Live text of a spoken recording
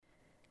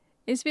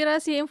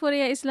Inspirasi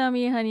Inforia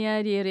Islami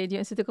hanya di Radio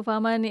Institut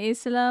Kefahaman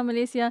Islam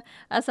Malaysia.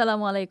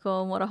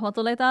 Assalamualaikum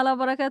warahmatullahi taala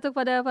wabarakatuh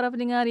kepada para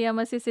pendengar yang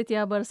masih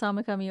setia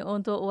bersama kami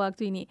untuk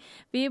waktu ini.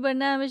 Di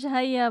برنامج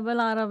هيا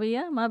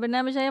بالعربية مع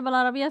برنامج هيا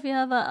بالعربية في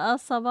هذا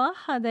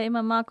الصباح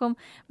دائما معكم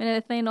من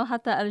الاثنين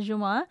وحتى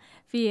الجمعة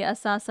في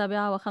الساعة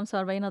 7:45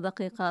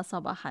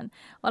 صباحا.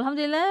 والحمد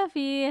لله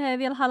في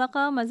هذه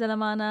الحلقة ما زال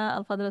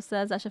معنا الفضل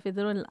الأستاذ أشرف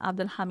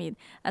عبد الحميد.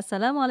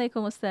 السلام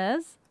عليكم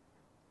أستاذ.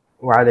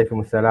 وعليكم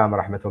السلام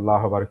ورحمة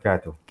الله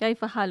وبركاته.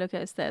 كيف حالك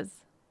يا أستاذ؟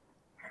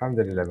 الحمد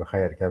لله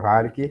بخير، كيف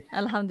حالك؟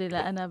 الحمد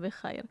لله أنا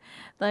بخير.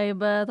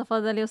 طيب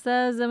تفضل يا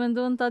أستاذ من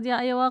دون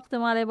تضييع أي وقت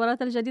مع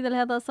العبارات الجديدة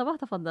لهذا الصباح،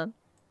 تفضل.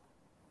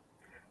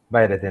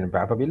 Baik, Datin.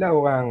 Apabila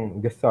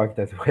orang gesar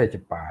kita supaya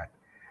cepat,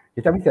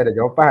 kita mesti ada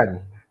jawapan.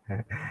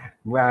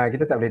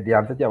 kita tak boleh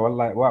diam saja.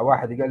 Wallah,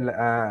 واحد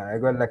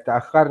يقول لك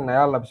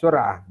تأخرنا يلا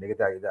بسرعة. Dia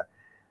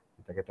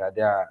kata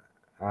dia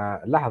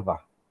لحظة.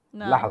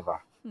 نعم. لحظة.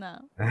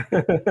 نعم.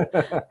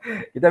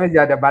 kita mesti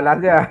ada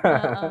balasnya.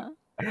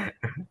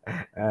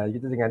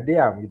 Kita jangan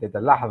diam, kita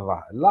kata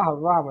lahzah.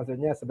 Lahzah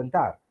maksudnya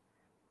sebentar.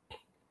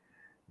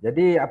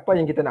 Jadi apa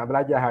yang kita nak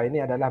belajar hari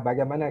ini adalah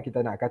bagaimana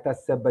kita nak kata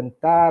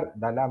sebentar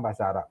dalam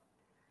bahasa Arab.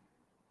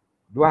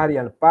 2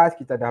 hari yang lepas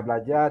kita dah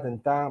belajar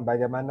tentang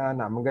bagaimana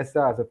nak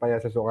menggesa supaya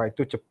seseorang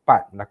itu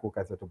cepat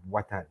melakukan satu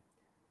perbuatan.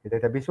 Kita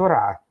kata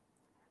bisurah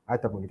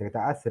ataupun kita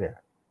kata asri'.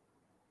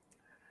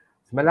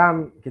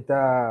 Semalam kita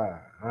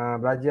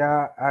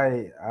belajar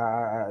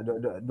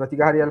 2-3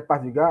 hari yang lepas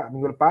juga,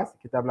 minggu lepas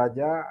kita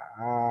belajar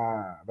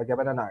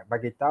bagaimana nak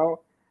bagi tahu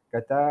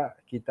kata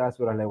kita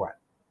sudah lewat.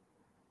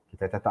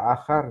 Kita kata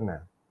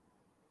ta'akharna.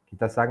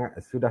 Kita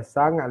sudah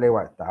sangat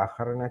lewat,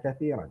 ta'akharna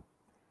kathiran.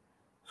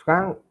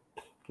 Sekarang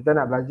kita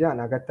nak belajar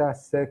nak kata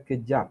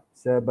sekejap,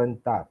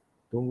 sebentar,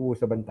 tunggu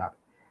sebentar.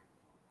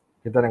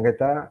 Kita nak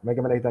kata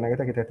bagaimana kita nak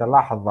kata, kita kata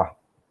lahzah.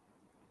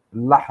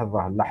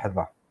 Lahzah,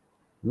 lahzah.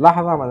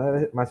 Lahzah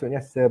maksudnya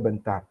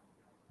sebentar.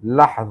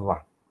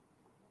 Lahzah.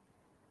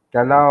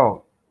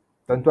 Kalau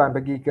tuan-tuan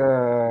pergi ke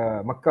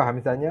Mekah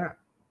misalnya,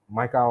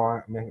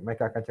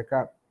 mereka akan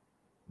cakap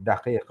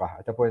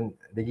daqiqah ataupun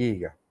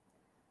daqiqah.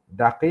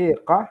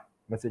 Daqiqah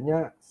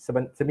maksudnya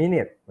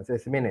seminit,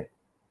 maksudnya seminit.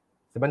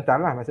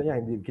 Sebentarlah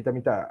maksudnya kita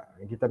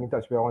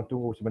minta supaya orang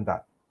tunggu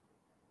sebentar.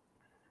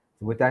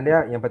 Sebutan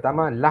dia yang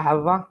pertama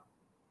lahzah,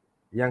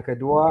 yang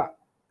kedua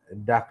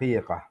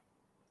daqiqah.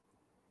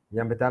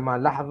 Yang pertama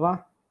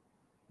lahzah,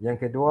 yang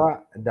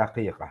kedua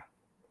daqiqah.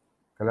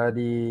 Kalau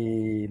di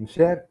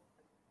Mesir,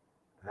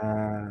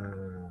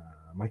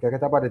 mereka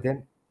kata apa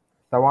Datin?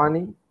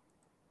 Thawani?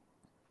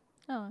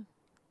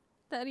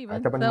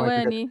 تقريبا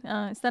ثواني.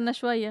 استنى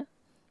شوية.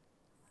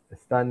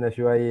 استنى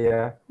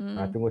شوية.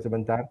 Tunggu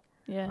sebentar.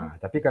 Yeah.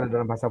 Tapi kalau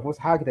dalam bahasa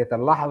Fusha kita kata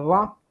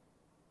lahzah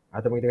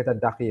ataupun kita kata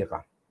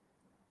daqiqah.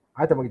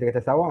 Ataupun kita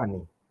kata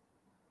thawani.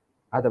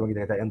 Ataupun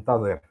kita kata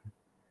intazir.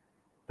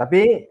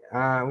 Tapi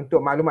untuk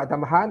maklumat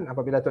tambahan,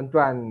 apabila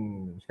tuan-tuan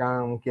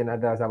sekarang mungkin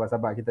ada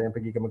sahabat-sahabat kita yang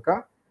pergi ke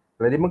Mekah,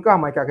 kalau di Mekah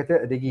mereka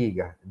kata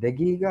daqiqah.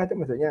 Daqiqah tu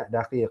maksudnya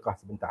daqiqah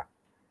sebentar.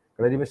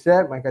 Kalau di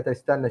Mesir mereka kata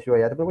istanna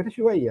syuwayah ataupun kata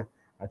syuwayah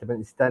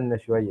ataupun istanna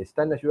syuwayah.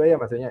 Istanna syuwayah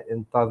maksudnya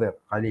intazir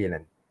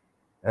qalilan.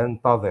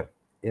 Intazir.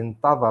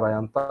 Intazara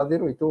yantazir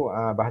itu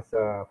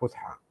bahasa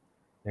Fusha.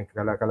 Yang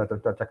kalau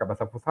tuan-tuan cakap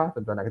bahasa Fusha,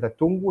 tuan-tuan nak kata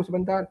tunggu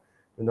sebentar,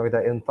 tuan-tuan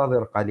kata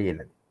intazir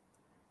qalilan.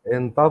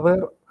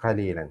 Intazir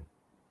qalilan.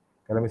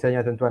 Kalau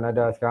misalnya tuan-tuan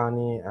ada sekarang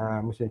ni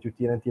musim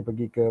cuti nanti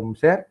pergi ke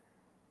Mesir,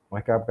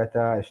 mereka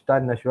berkata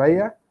istanna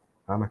syuwayah,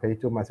 maka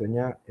itu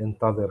maksudnya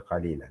intazir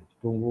qalilan,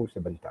 tunggu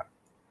sebentar.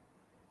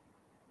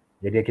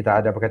 Jadi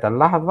kita ada perkataan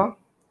lahzah,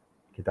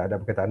 kita ada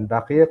perkataan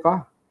daqiqah,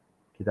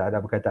 kita ada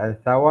perkataan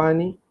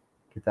thawani,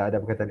 kita ada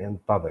perkataan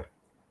intazir.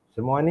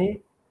 Semua ni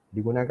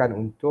digunakan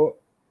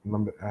untuk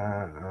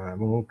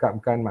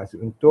mengungkapkan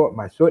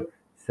maksud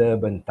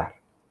sebentar.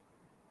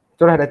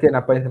 Itulah Datin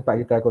apa yang sempat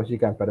kita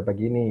kongsikan pada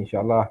pagi ini.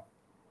 InsyaAllah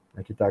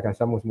kita akan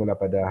sambung semula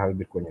pada hari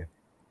berikutnya.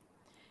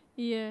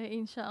 إيه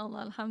إن شاء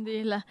الله. الحمد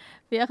لله.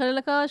 في آخر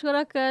اللقاء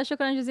أشكرك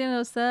شكرا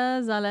جزيلا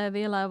أستاذ على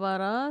هذه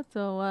العبارات،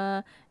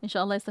 وإن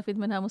شاء الله يستفيد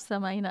منها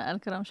مستمعينا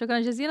الكرام. شكرا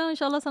جزيلا، وإن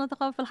شاء الله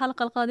سنتقابل في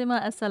الحلقة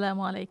القادمة.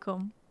 السلام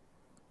عليكم.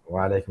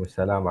 وعليكم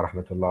السلام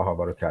ورحمة الله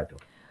وبركاته.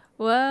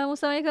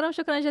 ومستمعي الكرام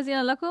شكرا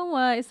جزيلا لكم،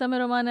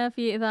 واستمروا معنا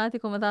في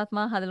إذاعتكم إذاعة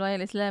معهد الوعي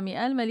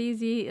الإسلامي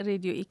الماليزي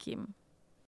راديو إيكيم.